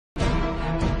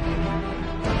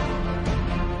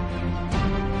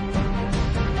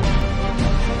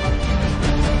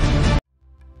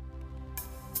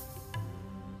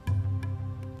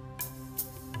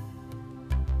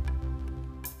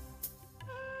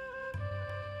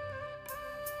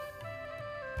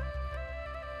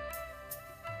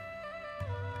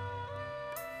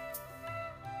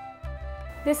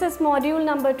This is module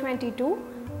number 22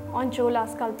 on Chola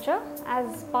sculpture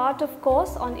as part of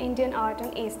course on Indian art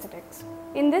and aesthetics.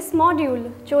 In this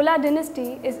module, Chola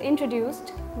dynasty is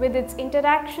introduced with its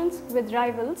interactions with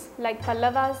rivals like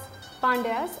Pallavas,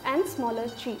 Pandyas and smaller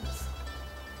chiefs.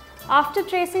 After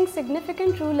tracing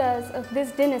significant rulers of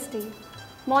this dynasty,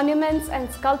 monuments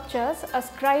and sculptures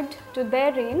ascribed to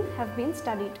their reign have been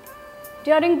studied.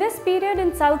 During this period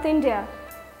in South India,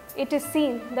 it is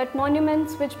seen that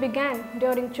monuments which began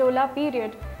during Chola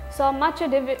period saw much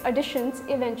additions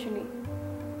eventually.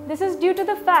 This is due to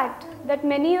the fact that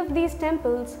many of these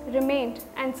temples remained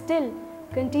and still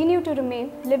continue to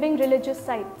remain living religious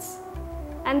sites.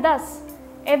 And thus,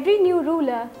 every new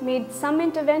ruler made some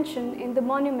intervention in the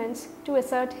monuments to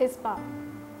assert his power.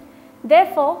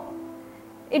 Therefore,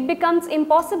 it becomes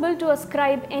impossible to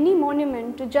ascribe any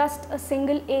monument to just a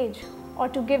single age or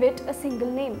to give it a single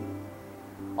name.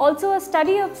 Also, a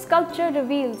study of sculpture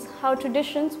reveals how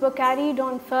traditions were carried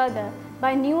on further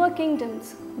by newer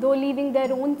kingdoms, though leaving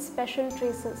their own special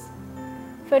traces.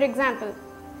 For example,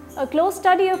 a close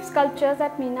study of sculptures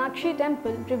at Meenakshi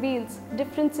temple reveals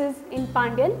differences in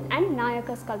Pandyan and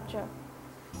Nayaka sculpture.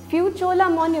 Few Chola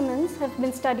monuments have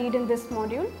been studied in this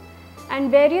module,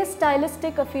 and various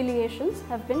stylistic affiliations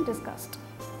have been discussed.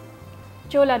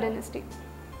 Chola dynasty.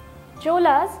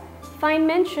 Cholas find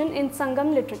mention in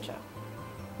Sangam literature.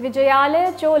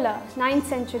 Vidya-mitra Chola, 9th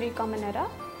century Common Era,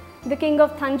 the king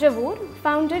of Thanjavur,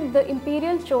 founded the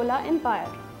imperial Chola empire.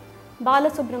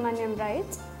 Balasubramaniam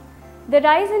writes, the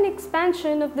rise and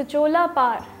expansion of the Chola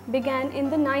power began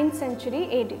in the 9th century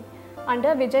AD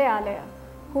under Vidya-mitra,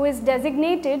 who is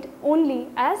designated only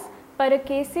as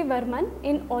Parakesi Varman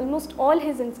in almost all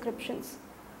his inscriptions.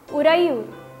 Urayur,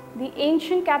 the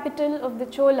ancient capital of the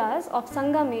Cholas of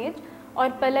Sangam age, or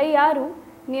Palayyaru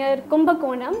near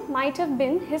Kumbakonam might have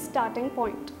been his starting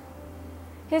point.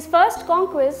 His first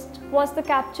conquest was the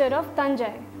capture of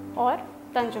Tanjai or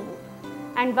Thanjavur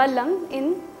and Vallam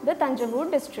in the Thanjavur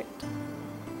district.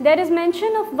 There is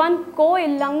mention of one Ko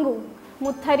Illangu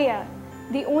Muthariyar,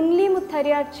 the only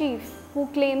Muthariyar chief who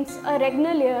claims a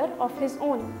regnal of his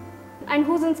own and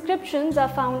whose inscriptions are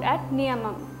found at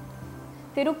Niyamam,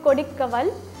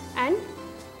 Tirukkodikkaval and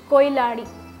Koiladi.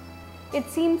 It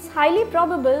seems highly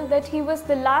probable that he was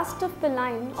the last of the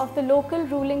line of the local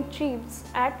ruling chiefs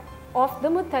of the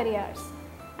Muthariyars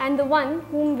and the one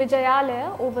whom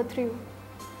Vidya-mitra overthrew.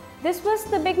 This was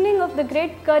the beginning of the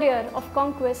great career of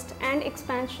conquest and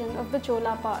expansion of the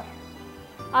Chola power.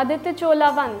 Aditya Chola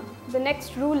I, the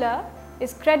next ruler,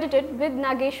 is credited with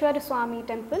Nageshwara Swami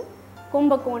temple,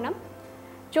 Kumbakonam.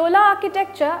 Chola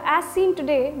architecture as seen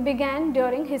today began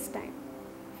during his time.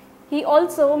 He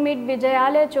also made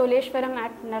Vidya-mitra Choleshwaram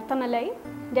at Narthamalai,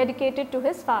 dedicated to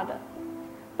his father.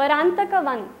 Parantaka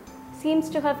I seems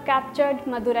to have captured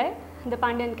Madurai, the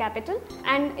Pandyan capital,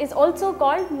 and is also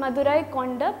called Madurai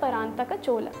Konda Parantaka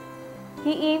Chola.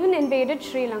 He even invaded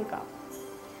Sri Lanka.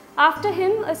 After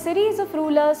him, a series of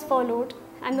rulers followed,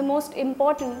 and the most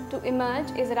important to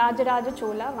emerge is Rajaraja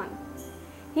Chola I.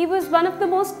 He was one of the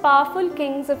most powerful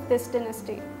kings of this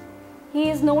dynasty. He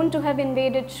is known to have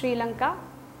invaded Sri Lanka,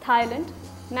 Thailand,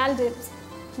 Maldives,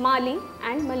 Mali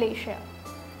and Malaysia.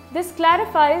 This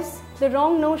clarifies the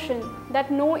wrong notion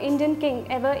that no Indian king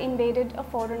ever invaded a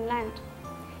foreign land.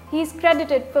 He is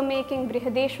credited for making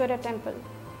Brihadeshwara temple.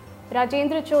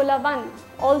 Rajendra Chola I,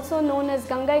 also known as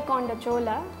Gangaikonda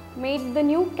Chola, made the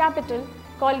new capital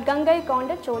called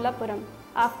Gangaikonda Cholapuram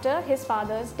after his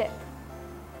father's death.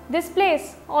 This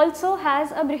place also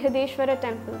has a Brihadeshwara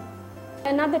temple,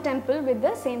 another temple with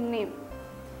the same name.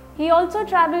 He also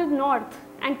travelled north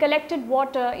and collected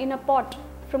water in a pot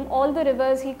from all the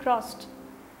rivers he crossed.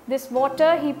 This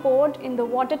water he poured in the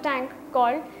water tank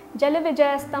called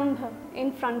Jalavijaya Stambha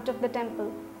in front of the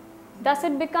temple. Thus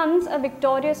it becomes a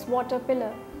victorious water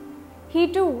pillar.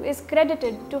 He too is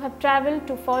credited to have travelled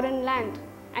to foreign land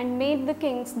and made the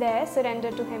kings there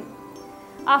surrender to him.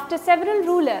 After several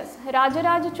rulers,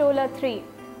 Rajaraja Chola III,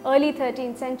 early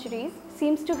 13th centuries,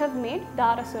 seems to have made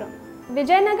Dharasuram.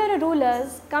 Vijayanagara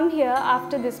rulers come here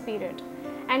after this period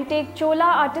and take Chola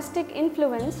artistic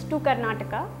influence to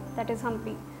Karnataka, that is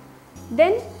Hampi.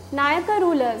 Then Nayaka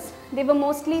rulers, they were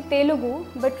mostly Telugu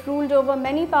but ruled over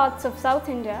many parts of South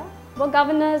India, were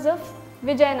governors of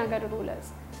Vijayanagara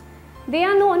rulers. They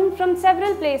are known from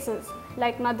several places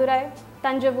like Madurai,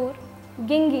 Thanjavur,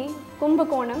 Gingi,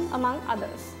 Kumbakonam among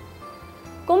others.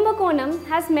 Kumbakonam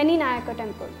has many Nayaka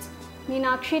temples.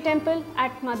 Meenakshi temple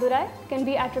at Madurai can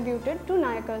be attributed to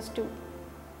Nayakas too.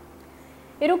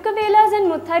 Irukkavelas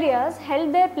and Muthariyas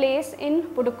held their place in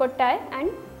Pudukkottai and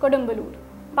Kodumbalur.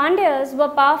 Pandyas were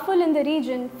powerful in the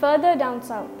region further down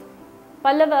south.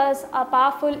 Pallavas are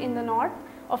powerful in the north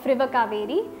of river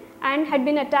Kaveri and had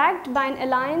been attacked by an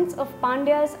alliance of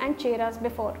Pandyas and Cheras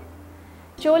before.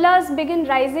 Cholas begin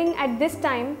rising at this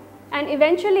time and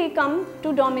eventually come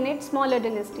to dominate smaller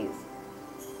dynasties.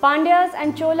 Pandyas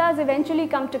and Cholas eventually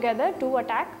come together to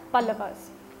attack Pallavas.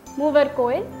 Mover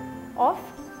Koil of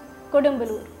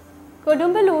Kodumbalur.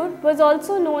 Kodumbalur was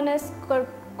also known as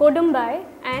Kodumbai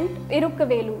and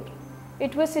Irukkavelur.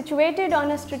 It was situated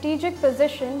on a strategic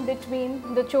position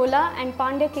between the Chola and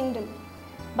Pandya kingdom.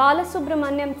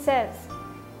 Balasubramaniam says,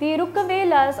 the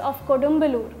Irukkavelas of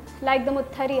Kodumbalur, like the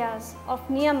Muthariyas of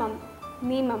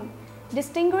Neemam,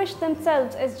 distinguished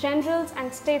themselves as generals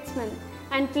and statesmen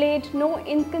and played no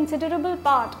inconsiderable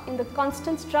part in the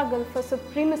constant struggle for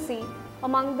supremacy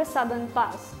among the southern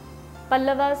Pas,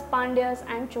 Pallavas, Pandyas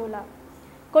and Chola.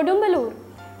 Kodumbalur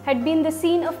had been the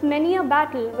scene of many a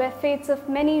battle where fates of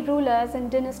many rulers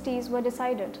and dynasties were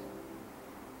decided.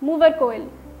 Muvarkoil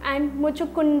and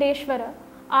Muchukundeshwara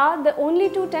are the only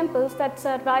two temples that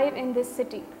survive in this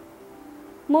city.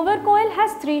 Muvarkoil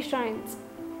has 3 shrines.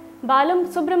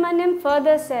 Balam Subramaniam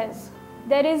further says,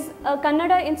 there is a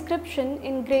Kannada inscription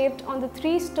engraved on the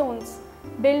 3 stones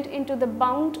built into the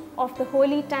mound of the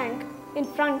holy tank in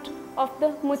front of the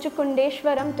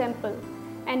Muchukundeshwaram temple,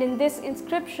 and in this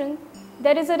inscription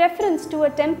there is a reference to a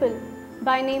temple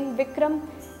by name Vikram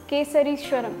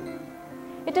Kesarishwaram.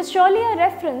 It is surely a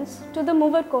reference to the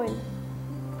Muvarkoil,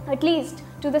 at least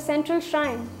to the central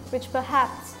shrine, which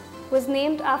perhaps was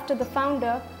named after the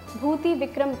founder Bhuti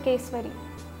Vikram Keswari.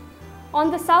 On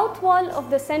the south wall of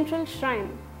the central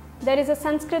shrine, there is a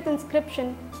Sanskrit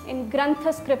inscription in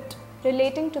Grantha script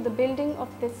relating to the building of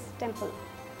this temple.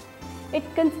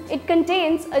 It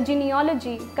contains a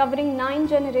genealogy covering 9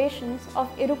 generations of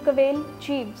Irukkavel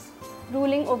chiefs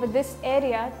ruling over this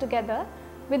area together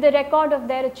with a record of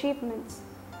their achievements.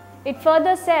 It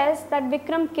further says that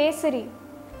Vikram Kesari,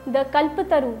 the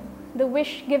Kalpataru, the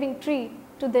wish-giving tree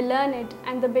to the learned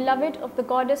and the beloved of the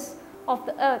goddess of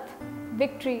the earth,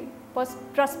 victory,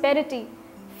 prosperity,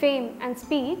 fame and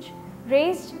speech,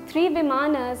 raised 3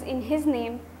 Vimanas in his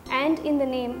name and in the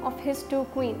name of his 2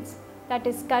 queens, that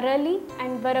is Karali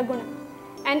and Varaguna,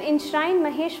 and enshrined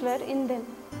Maheshwar in them.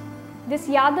 This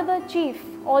Yadava chief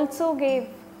also gave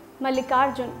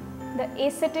Mallikarjun, the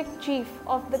ascetic chief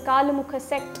of the Kalamukha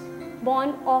sect,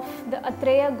 born of the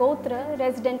Atreya Gotra,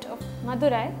 resident of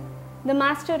Madurai, the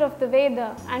master of the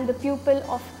Veda and the pupil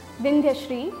of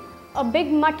Vindhyashri, a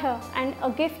big matha and a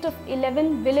gift of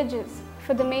 11 villages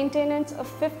for the maintenance of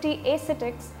 50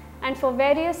 ascetics and for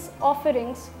various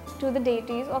offerings to the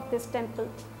deities of this temple.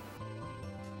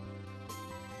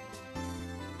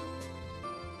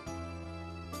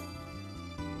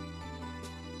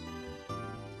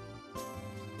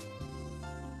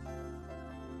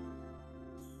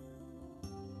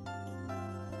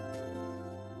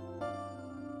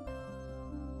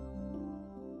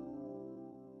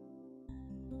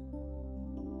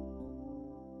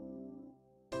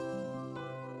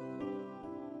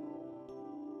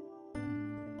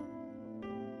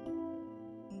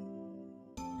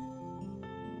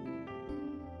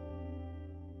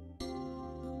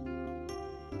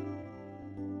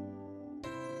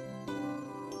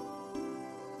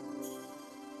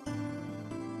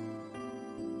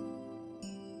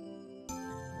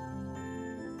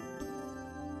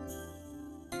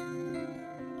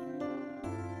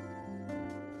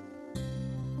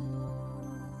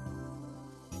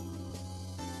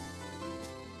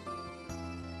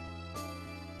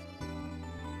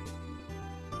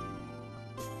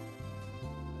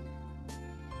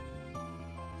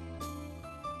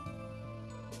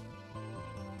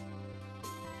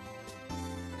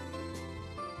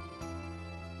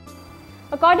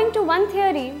 According to one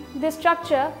theory, this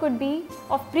structure could be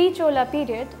of pre-Chola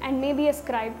period and may be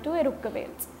ascribed to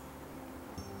Irukkavels.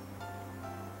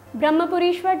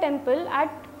 Brahmapurishwar temple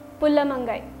at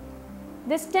Pullamangai.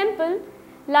 This temple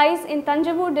lies in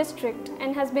Tanjavur district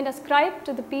and has been ascribed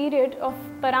to the period of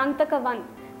Parantaka I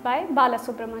by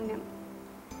Balasubramaniam.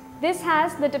 This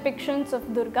has the depictions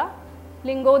of Durga,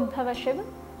 Lingodbhava Shiva,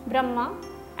 Brahma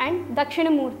and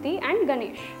Dakshinamurti and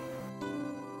Ganesh.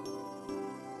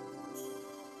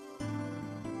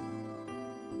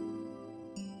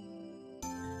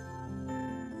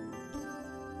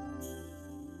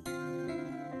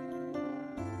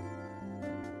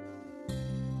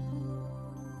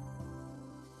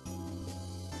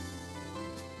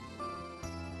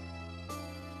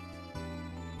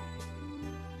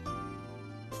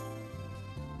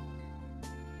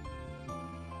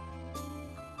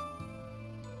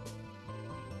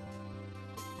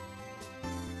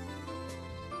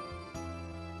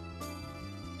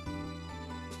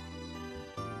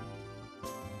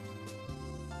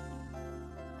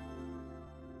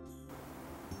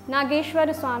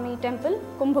 Nageshwara Swami Temple,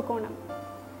 Kumbakonam.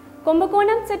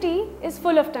 Kumbakonam city is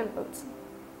full of temples.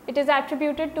 It is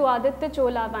attributed to Aditya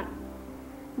Chola I.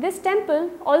 This temple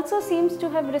also seems to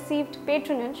have received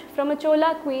patronage from a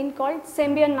Chola queen called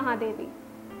Sembian Mahadevi.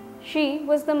 She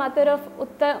was the mother of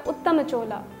Uttama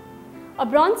Chola. A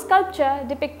bronze sculpture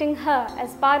depicting her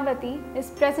as Parvati is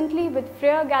presently with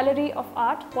Freer Gallery of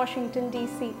Art, Washington,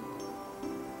 D.C.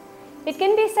 It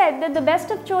can be said that the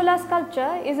best of Chola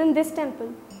sculpture is in this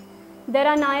temple. There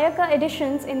are Nayaka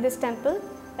additions in this temple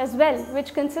as well,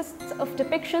 which consists of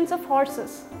depictions of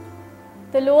horses.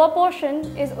 The lower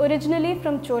portion is originally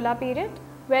from Chola period,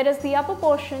 whereas the upper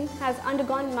portion has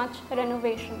undergone much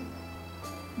renovation.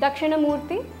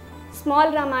 Dakshinamurti,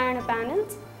 small Ramayana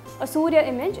panels, a Surya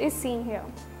image is seen here.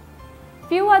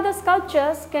 Few other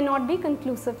sculptures cannot be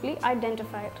conclusively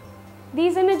identified.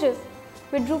 These images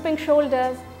with drooping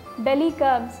shoulders, belly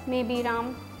curves may be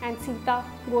Ram and Sita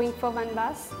going for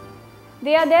Vanvas.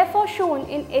 They are therefore shown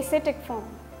in ascetic form.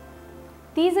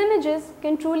 These images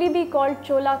can truly be called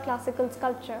Chola classical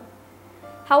sculpture.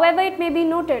 However, it may be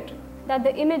noted that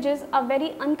the images are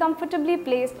very uncomfortably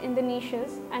placed in the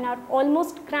niches and are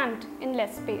almost cramped in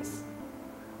less space.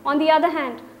 On the other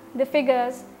hand, the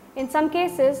figures in some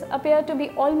cases appear to be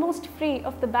almost free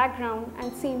of the background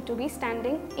and seem to be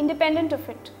standing independent of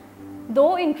it,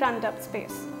 though in crammed up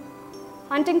space.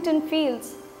 Huntington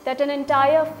feels that an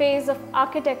entire phase of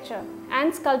architecture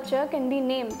and sculpture can be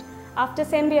named after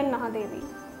Sembian Mahadevi.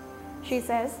 She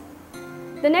says,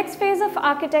 the next phase of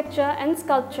architecture and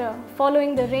sculpture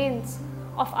following the reigns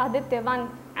of Aditya I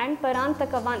and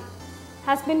Parantaka I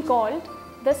has been called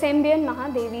the Sembian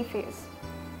Mahadevi phase,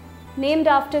 named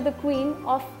after the queen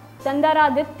of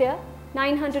Dandaraditya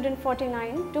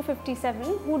 949 to 57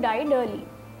 who died early.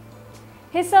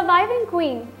 His surviving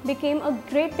queen became a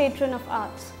great patron of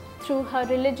arts through her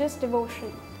religious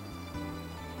devotion.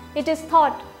 It is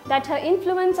thought that her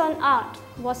influence on art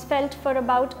was felt for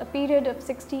about a period of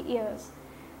 60 years,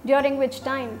 during which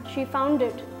time she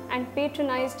founded and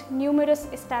patronized numerous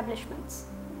establishments.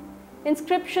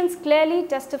 Inscriptions clearly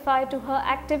testify to her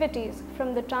activities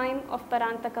from the time of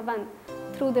Parantaka I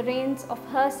through the reigns of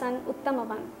her son Uttama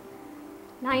I,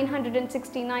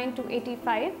 969 to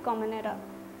 85 Common Era,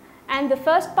 and the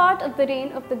first part of the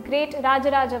reign of the great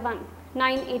Rajaraja I,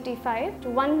 985 to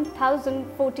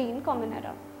 1014 Common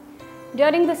Era.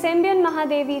 During the Sembian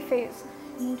Mahadevi phase,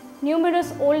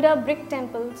 numerous older brick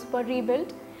temples were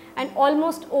rebuilt and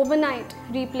almost overnight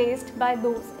replaced by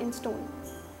those in stone.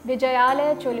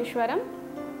 Vidya-mitra Choleshwaram,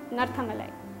 Narthamalai.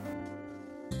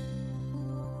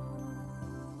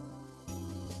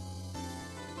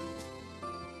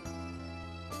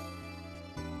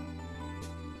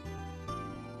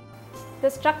 The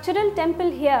structural temple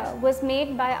here was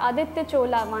made by Aditya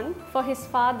Chola I for his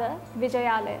father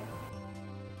Vidya-mitra.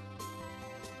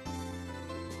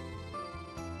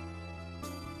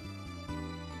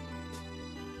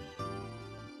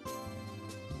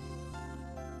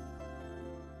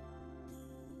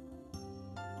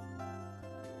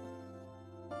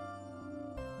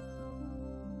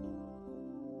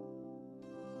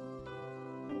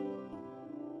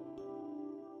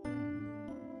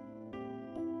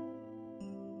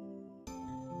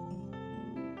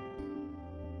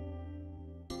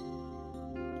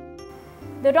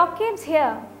 The rock caves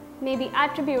here may be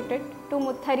attributed to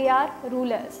Muthariyar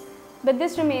rulers, but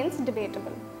this remains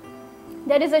debatable.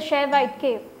 There is a Shaivite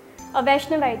cave, a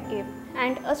Vaishnavite cave,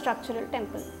 and a structural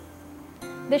temple.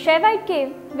 The Shaivite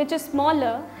cave, which is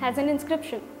smaller, has an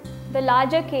inscription. The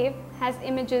larger cave has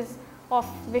images of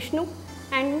Vishnu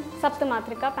and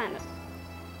Saptamatrika panel.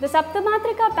 The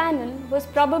Saptamatrika panel was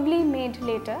probably made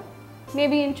later,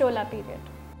 maybe in Chola period.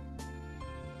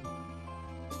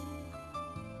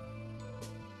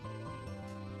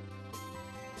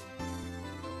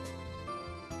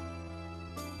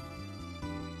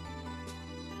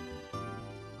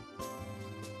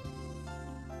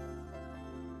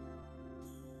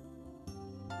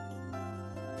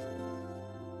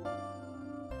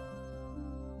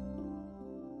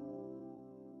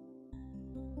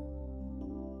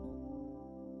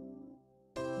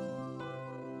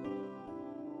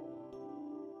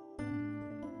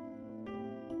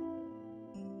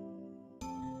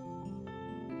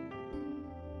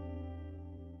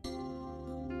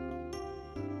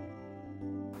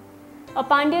 A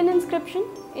Pandyan inscription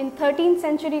in 13th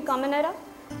century Common Era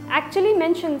actually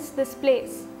mentions this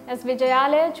place as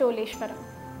Vidya-mitra Choleshwaram.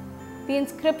 The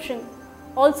inscription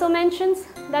also mentions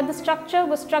that the structure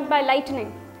was struck by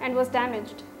lightning and was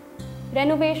damaged.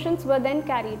 Renovations were then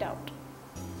carried out.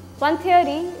 One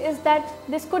theory is that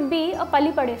this could be a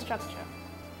Palipade structure.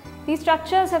 These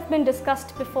structures have been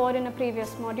discussed before in a previous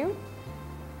module.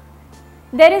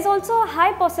 There is also a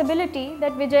high possibility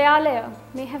that Vijayalaya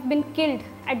may have been killed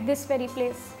at this very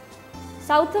place.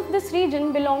 South of this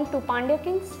region belonged to Pandya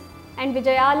kings, and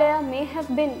Vijayalaya may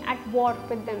have been at war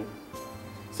with them.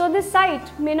 So this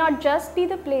site may not just be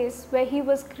the place where he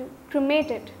was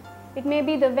cremated, it may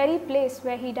be the very place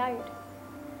where he died.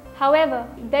 However,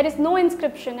 there is no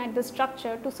inscription at the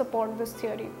structure to support this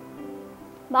theory.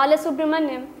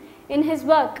 Balasubramaniam, in his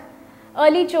work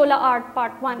Early Chola Art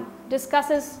Part 1,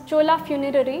 discusses Chola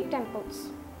funerary temples.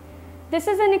 This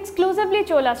is an exclusively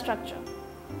Chola structure,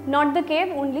 not the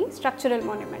cave only structural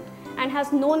monument, and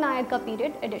has no Nayaka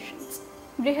period additions.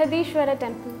 Brihadishwara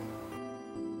Temple.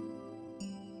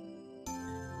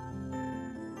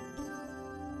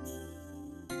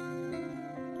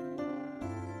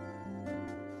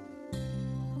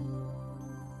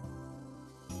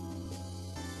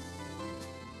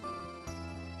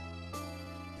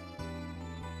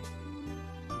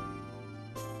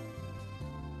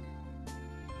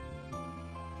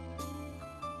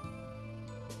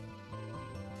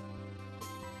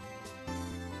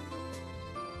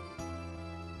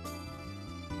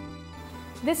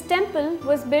 This temple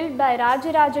was built by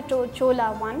Rajaraja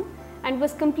Chola I and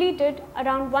was completed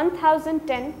around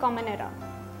 1010 Common Era.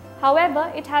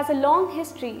 However, it has a long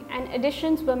history and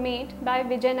additions were made by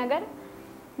Vijayanagar,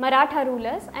 Maratha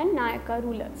rulers and Nayaka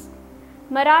rulers.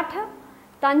 Maratha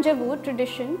Thanjavur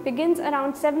tradition begins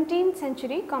around 17th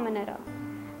century Common Era.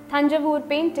 Thanjavur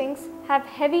paintings have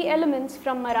heavy elements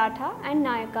from Maratha and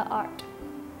Nayaka art.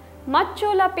 Much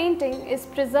Chola painting is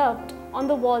preserved on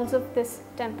the walls of this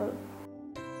temple.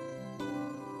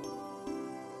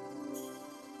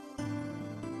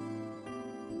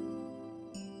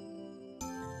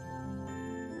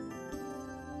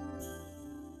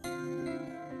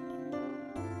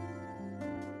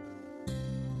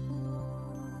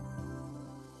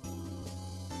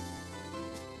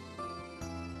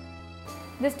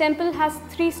 This temple has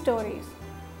 3 stories.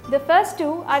 The first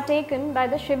 2 are taken by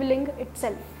the Shivling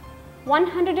itself.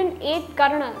 108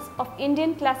 Karanas of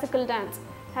Indian classical dance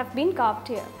have been carved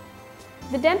here.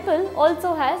 The temple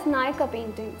also has Nayaka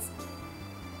paintings.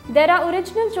 There are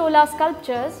original Chola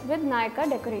sculptures with Nayaka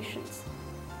decorations.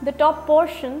 The top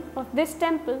portion of this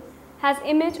temple has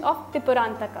image of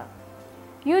Tripurantaka.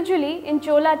 Usually in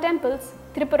Chola temples,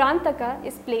 Tripurantaka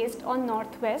is placed on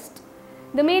northwest.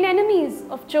 The main enemies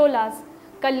of Cholas,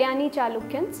 Kalyani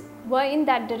Chalukyans, were in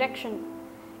that direction.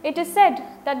 It is said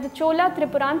that the Chola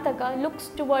Tripurantaka looks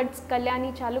towards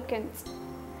Kalyani Chalukyans.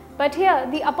 But here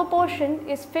the upper portion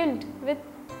is filled with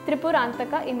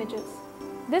Tripurantaka images.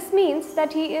 This means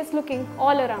that he is looking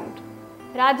all around.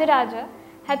 Rajaraja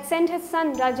had sent his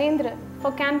son Rajendra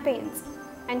for campaigns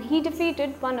and he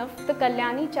defeated one of the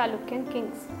Kalyani Chalukyan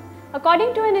kings.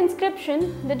 According to an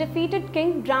inscription, the defeated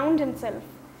king drowned himself.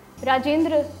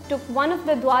 Rajendra took one of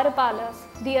the Dwarapalas,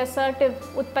 the assertive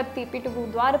Utpatti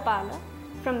Pitugu Dwarapala,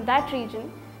 from that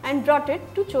region and brought it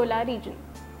to Chola region.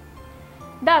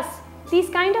 Thus, these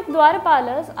kind of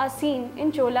Dwarapalas are seen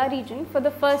in Chola region for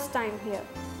the first time here.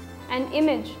 An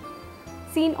image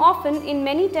seen often in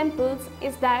many temples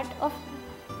is that of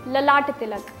Lalata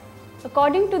Tilak.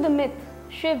 According to the myth,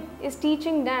 Shiv is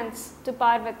teaching dance to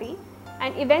Parvati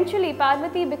and eventually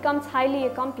Parvati becomes highly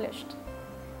accomplished.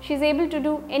 She is able to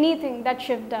do anything that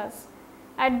Shiv does.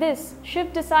 At this,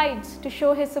 Shiv decides to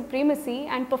show his supremacy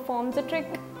and performs a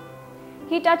trick.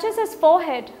 He touches his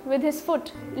forehead with his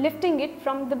foot, lifting it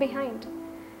from the behind.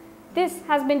 This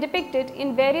has been depicted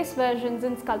in various versions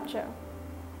in sculpture.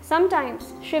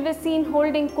 Sometimes Shiv is seen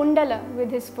holding Kundala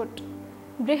with his foot.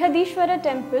 Brihadishwara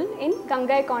temple in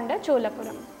Gangaikonda,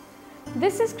 Cholapuram.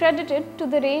 This is credited to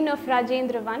the reign of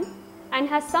Rajendra I and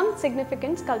has some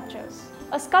significant sculptures.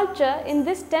 A sculpture in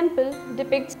this temple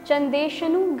depicts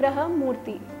Chandeshanu Graha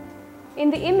Murti. In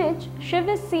the image, Shiv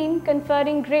is seen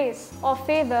conferring grace or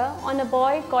favor on a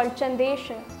boy called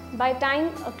Chandesha by tying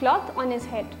a cloth on his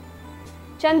head.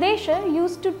 Chandesha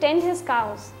used to tend his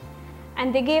cows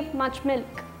and they gave much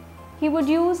milk. He would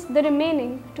use the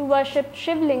remaining to worship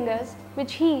Shivlingas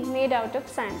which he made out of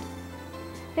sand.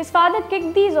 His father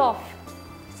kicked these off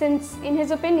since, in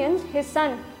his opinion, his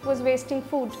son was wasting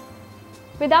food.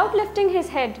 Without lifting his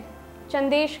head,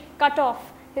 Chandesh cut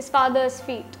off his father's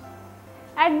feet.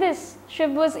 At this,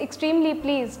 Shiv was extremely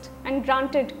pleased and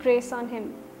granted grace on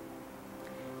him.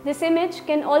 This image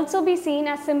can also be seen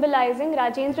as symbolizing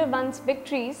Rajendra I's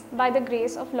victories by the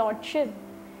grace of Lord Shiv.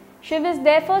 Shiv is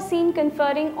therefore seen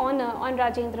conferring honor on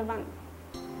Rajendra I.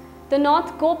 The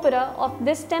north Gopura of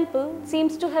this temple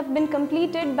seems to have been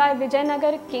completed by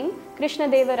Vijayanagar king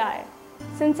Krishnadeva Raya.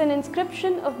 Since an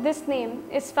inscription of this name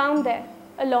is found there,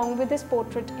 along with his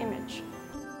portrait image.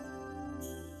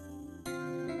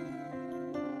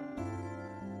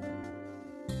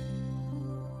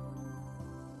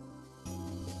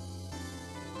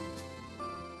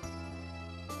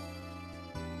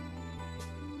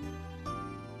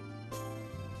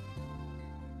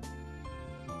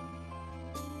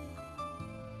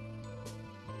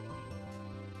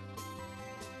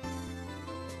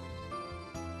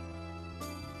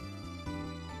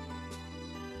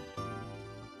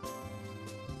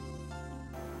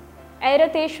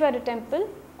 Airateshwara temple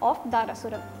of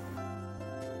Darasuram.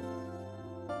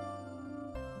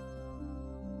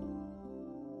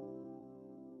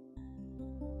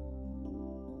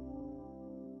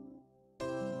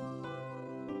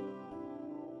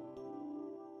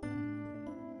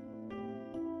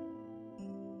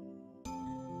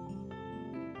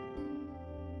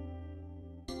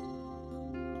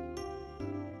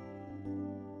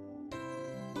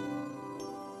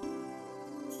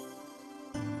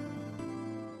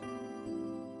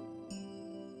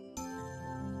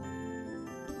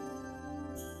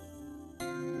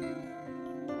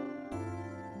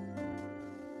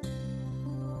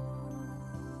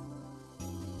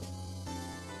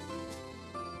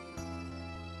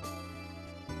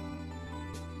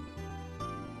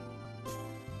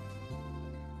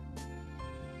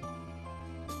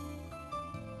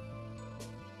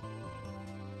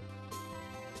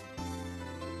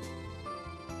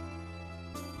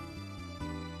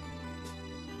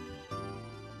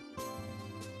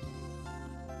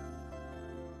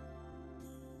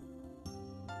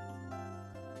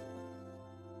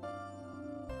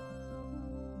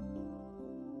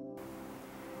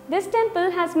 This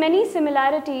temple has many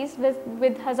similarities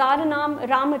with Hazaranam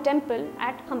Rama temple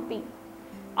at Hampi.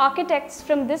 Architects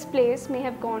from this place may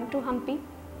have gone to Hampi.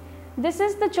 This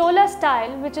is the Chola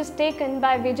style which is taken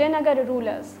by Vijayanagara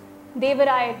rulers.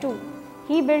 Devaraya II,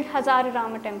 he built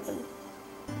Hazararama temple.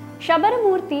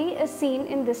 Shabaramurti is seen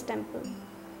in this temple.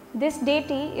 This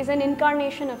deity is an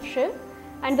incarnation of Shiv,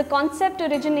 and the concept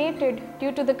originated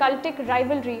due to the cultic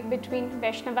rivalry between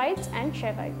Vaishnavites and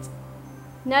Shaivites.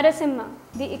 Narasimha,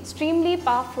 the extremely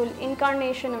powerful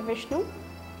incarnation of Vishnu,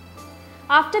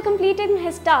 after completing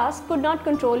his task could not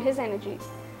control his energy.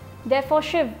 Therefore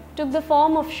Shiv took the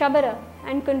form of Shabara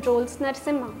and controls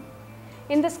Narasimha.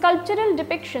 In the sculptural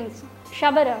depictions,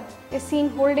 Shabara is seen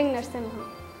holding Narasimha.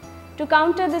 To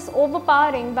counter this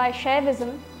overpowering by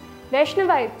Shaivism,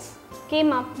 Vaishnavites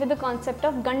came up with the concept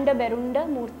of Ganda Berunda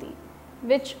Murti,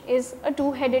 which is a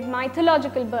two-headed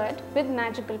mythological bird with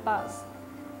magical powers.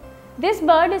 This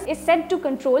bird is said to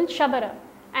control Shabara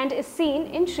and is seen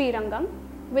in Srirangam,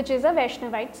 which is a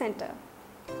Vaishnavite center.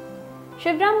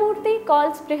 Shivramurti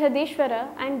calls Brihadeshwara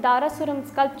and Darasuram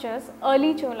sculptures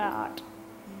early Chola art.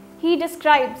 He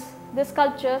describes the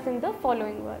sculptures in the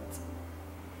following words.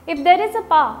 If there is a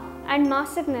power and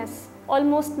massiveness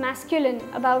almost masculine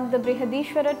about the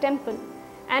Brihadeshwara temple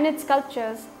and its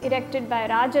sculptures erected by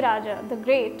Rajaraja the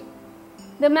Great,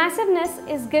 the massiveness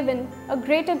is given a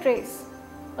greater grace,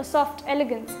 a soft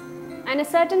elegance, and a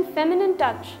certain feminine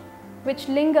touch which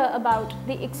linger about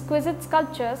the exquisite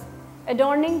sculptures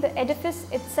adorning the edifice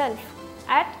itself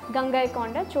at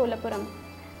Gangaikonda Cholapuram,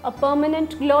 a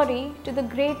permanent glory to the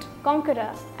great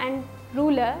conqueror and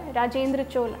ruler Rajendra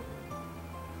Chola.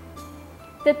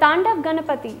 The Tandav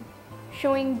Ganapati,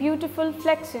 showing beautiful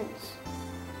flexions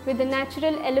with the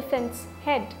natural elephant's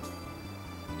head,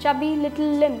 chubby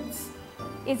little limbs,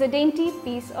 is a dainty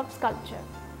piece of sculpture.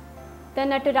 The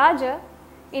Nataraja,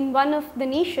 in one of the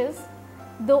niches,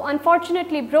 though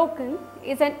unfortunately broken,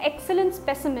 is an excellent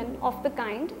specimen of the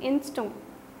kind in stone.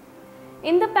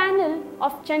 In the panel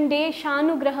of Chande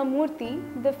Shanugraha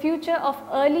Murti, the future of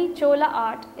early Chola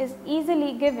art is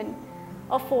easily given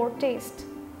a foretaste,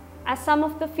 as some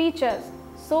of the features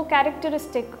so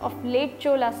characteristic of late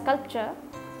Chola sculpture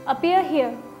appear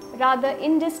here rather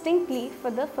indistinctly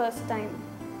for the first time.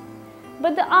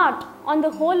 But the art on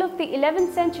the whole of the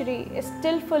 11th century is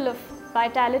still full of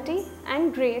vitality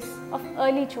and grace of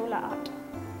early Chola art.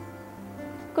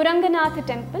 Kuranganath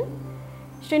Temple,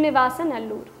 Srinivasa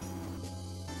Nallur.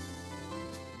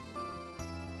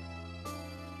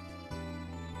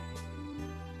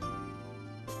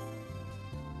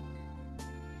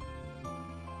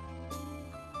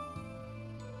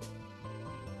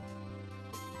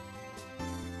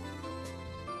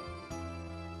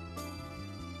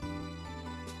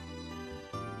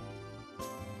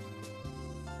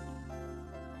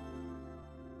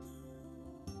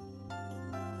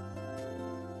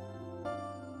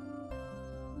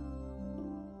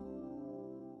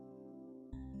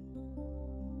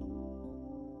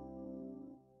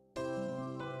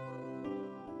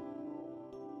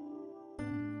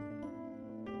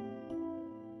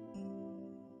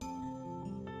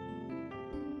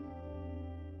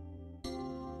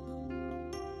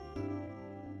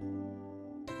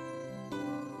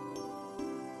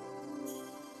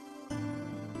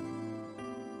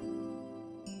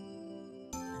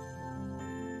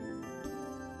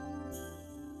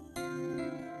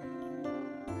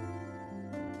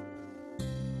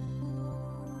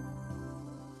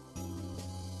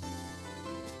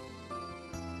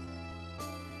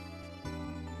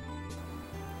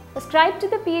 Ascribed to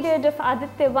the period of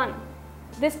Aditya I,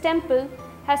 this temple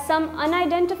has some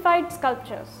unidentified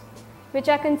sculptures, which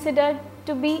are considered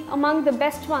to be among the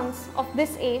best ones of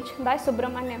this age by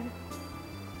Subramaniam.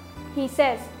 He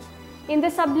says, "In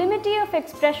the sublimity of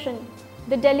expression,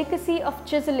 the delicacy of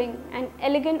chiseling and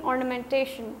elegant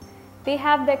ornamentation, they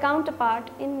have their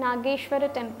counterpart in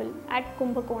Nageshwara temple at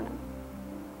Kumbhakonam,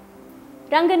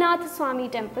 Ranganath Swami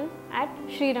temple at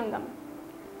Srirangam,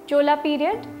 Chola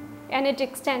period, and it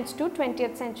extends to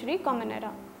 20th century Common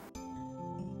Era."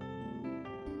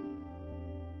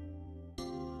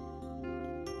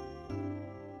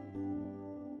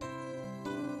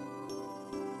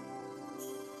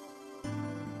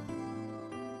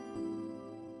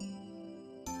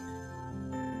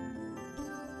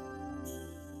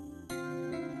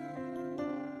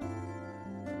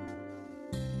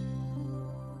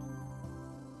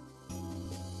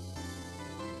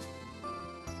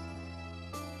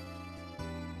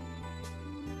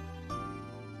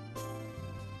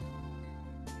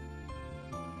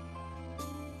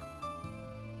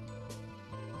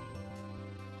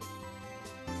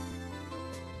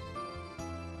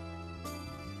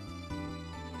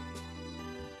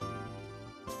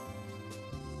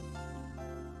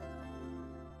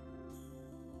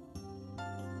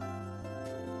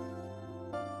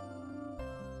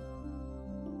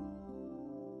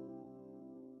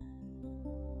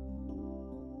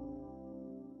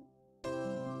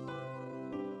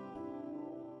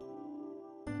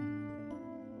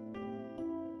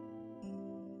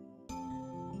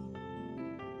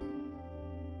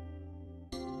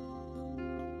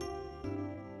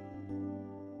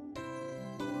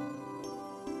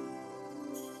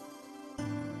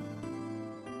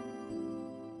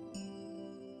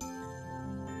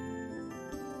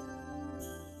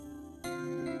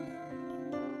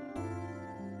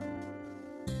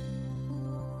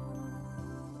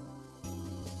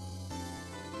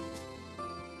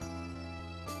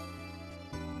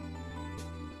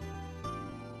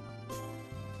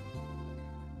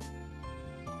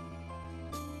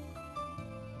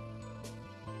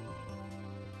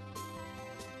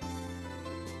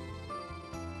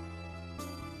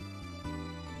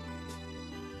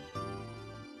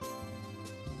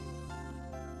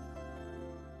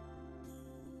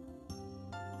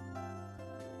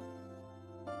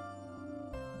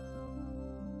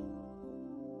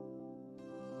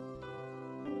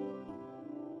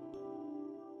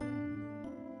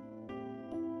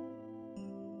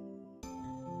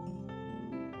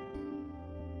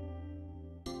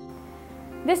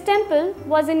 This temple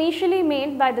was initially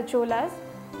made by the Cholas,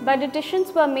 but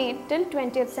additions were made till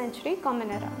 20th century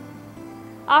Common Era.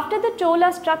 After the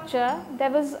Chola structure, there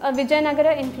was a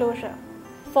Vijayanagara enclosure,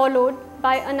 followed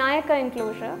by a Nayaka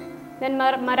enclosure, then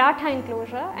Maratha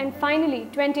enclosure, and finally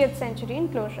 20th century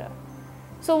enclosure.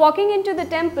 So walking into the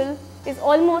temple is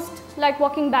almost like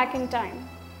walking back in time.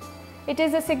 It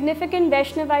is a significant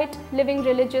Vaishnavite living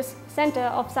religious center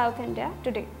of South India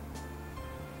today.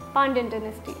 Pandyan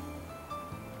dynasty.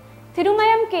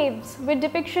 Thirumayam caves with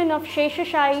depiction of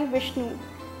Sheshashayi Vishnu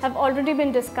have already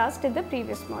been discussed in the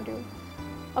previous module.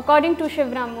 According to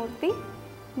Shivram Murthy,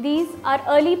 these are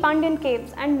early Pandyan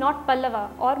caves and not Pallava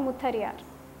or Muthariyar.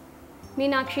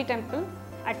 Meenakshi temple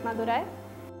at Madurai.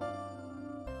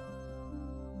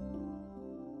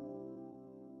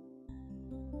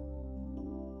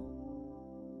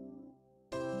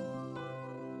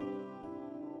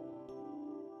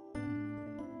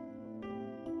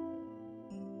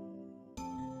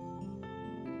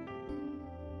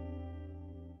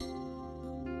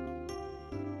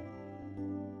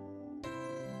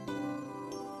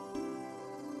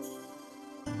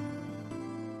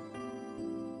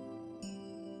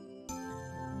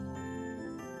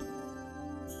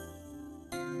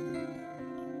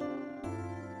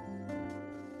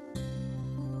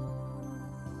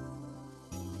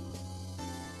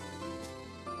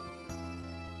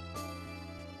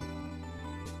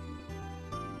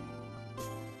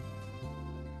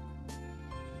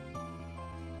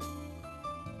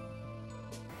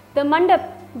 The mandap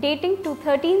dating to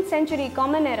 13th century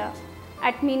Common Era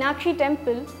at Meenakshi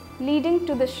temple leading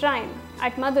to the shrine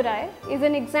at Madurai is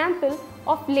an example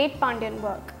of late Pandyan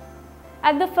work.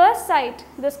 At the first sight,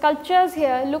 the sculptures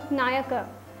here look Nayaka,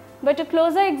 but a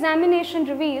closer examination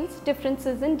reveals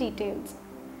differences in details.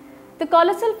 The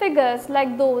colossal figures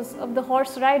like those of the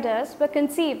horse riders were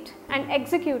conceived and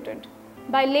executed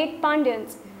by late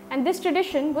Pandyans, and this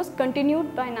tradition was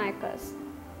continued by Nayakas.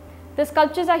 The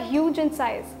sculptures are huge in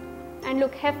size and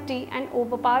look hefty and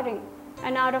overpowering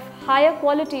and are of higher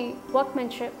quality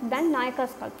workmanship than Nayaka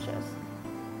sculptures.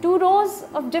 Two rows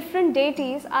of different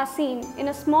deities are seen in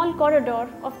a small corridor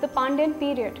of the Pandyan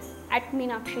period at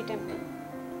Meenakshi temple.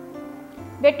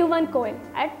 Vettuvan Koil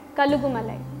at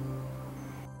Kalugumalai.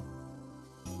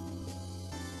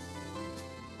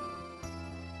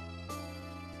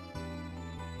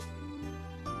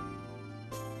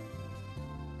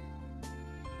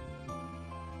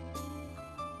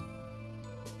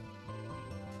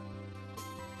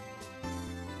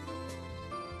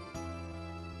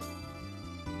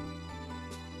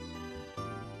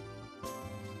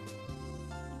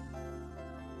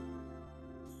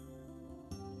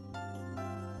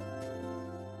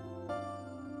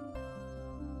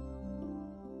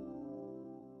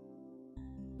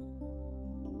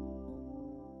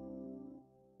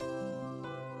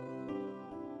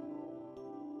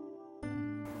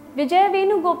 Vijay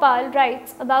Venugopal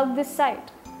writes about this site.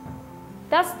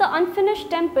 Thus, the unfinished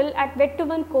temple at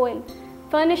Vettuvan Koil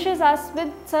furnishes us with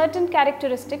certain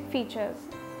characteristic features.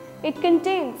 It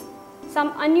contains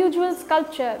some unusual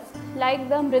sculptures like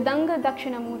the Mridanga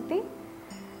Dakshinamurti,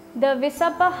 the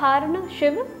Visapaharna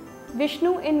Shiva,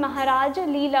 Vishnu in Maharaja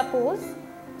Leela pose,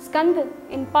 Skand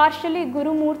in partially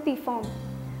Guru Murti form,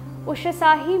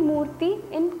 Ushasahi Murti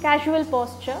in casual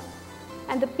posture,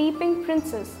 and the peeping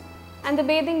princess and the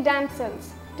bathing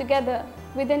damsels together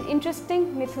with an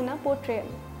interesting Mithuna portrayal.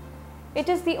 It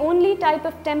is the only type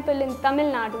of temple in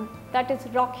Tamil Nadu that is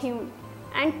rock-hewn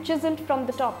and chiseled from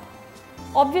the top.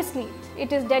 Obviously,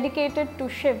 it is dedicated to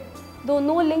Shiv, though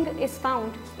no linga is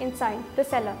found inside the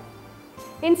cellar.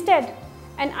 Instead,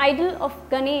 an idol of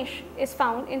Ganesh is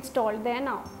found installed there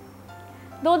now.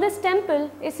 Though this temple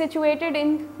is situated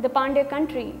in the Pandya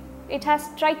country, it has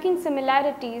striking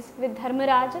similarities with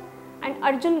Dharmaraja and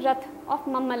Arjun Rath of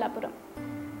Mammalapuram,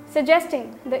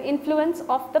 suggesting the influence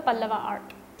of the Pallava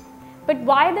art. But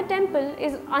why the temple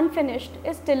is unfinished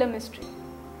is still a mystery.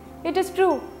 It is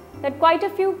true that quite a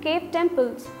few cave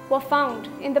temples were found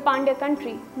in the Pandya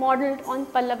country modelled on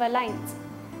Pallava lines.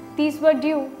 These were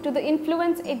due to the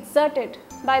influence exerted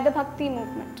by the Bhakti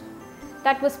movement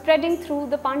that was spreading through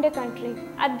the Pandya country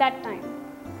at that time.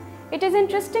 It is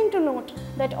interesting to note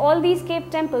that all these cave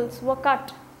temples were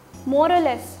cut more or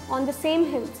less on the same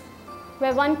hills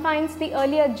where one finds the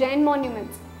earlier Jain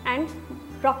monuments and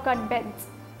rock-cut beds.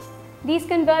 These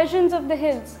conversions of the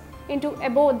hills into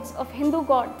abodes of Hindu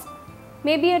gods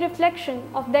may be a reflection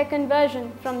of their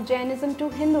conversion from Jainism to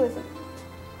Hinduism.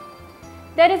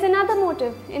 There is another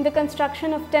motive in the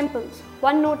construction of temples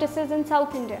one notices in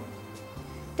South India.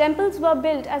 Temples were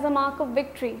built as a mark of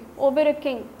victory over a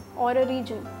king or a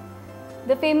region.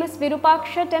 The famous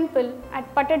Virupaksha temple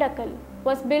at Pattadakal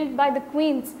was built by the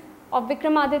queens of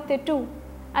Vikramaditya II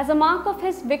as a mark of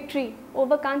his victory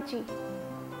over Kanchi,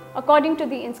 according to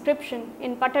the inscription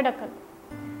in Pattadakal.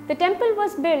 The temple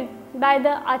was built by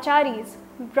the Acharyas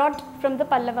brought from the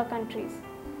Pallava countries.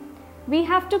 We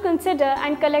have to consider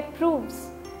and collect proofs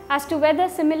as to whether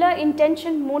similar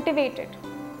intention motivated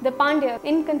the Pandya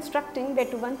in constructing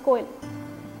Vettuvan Koil.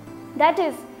 That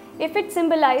is, if it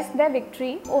symbolized their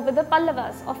victory over the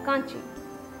Pallavas of Kanchi.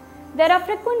 There are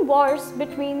frequent wars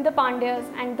between the Pandyas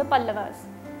and the Pallavas.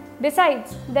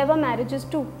 Besides, there were marriages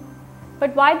too.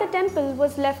 But why the temple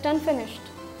was left unfinished?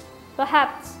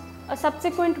 Perhaps a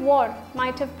subsequent war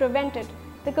might have prevented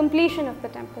the completion of the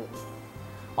temple.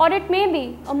 Or it may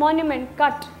be a monument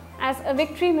cut as a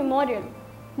victory memorial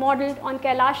modelled on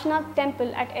Kailashnath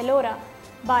temple at Ellora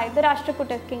by the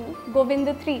Rashtrakuta king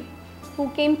Govinda III, who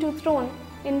came to throne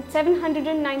in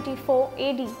 794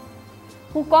 AD,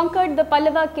 who conquered the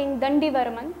Pallava king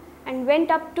Dandivarman and went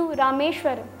up to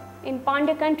Rameshwaram in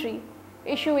Pandya country,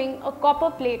 issuing a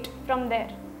copper plate from there.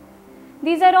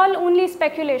 These are all only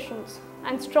speculations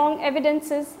and strong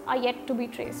evidences are yet to be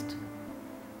traced.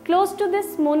 Close to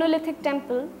this monolithic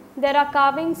temple, there are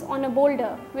carvings on a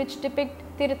boulder which depict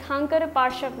Tirthankara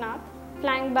Parshavnath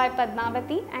flanked by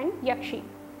Padmavati and Yakshi.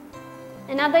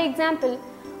 Another example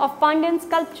of Pandyan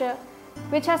sculpture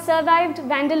which has survived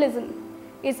vandalism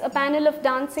is a panel of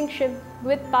dancing Shiv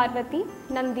with Parvati,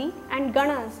 Nandi and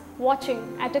Ganas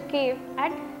watching at a cave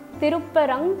at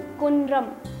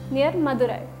Tirupparankunram near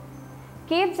Madurai.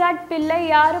 Caves at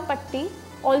Pillaiyarpatti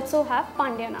also have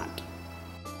Pandyan art.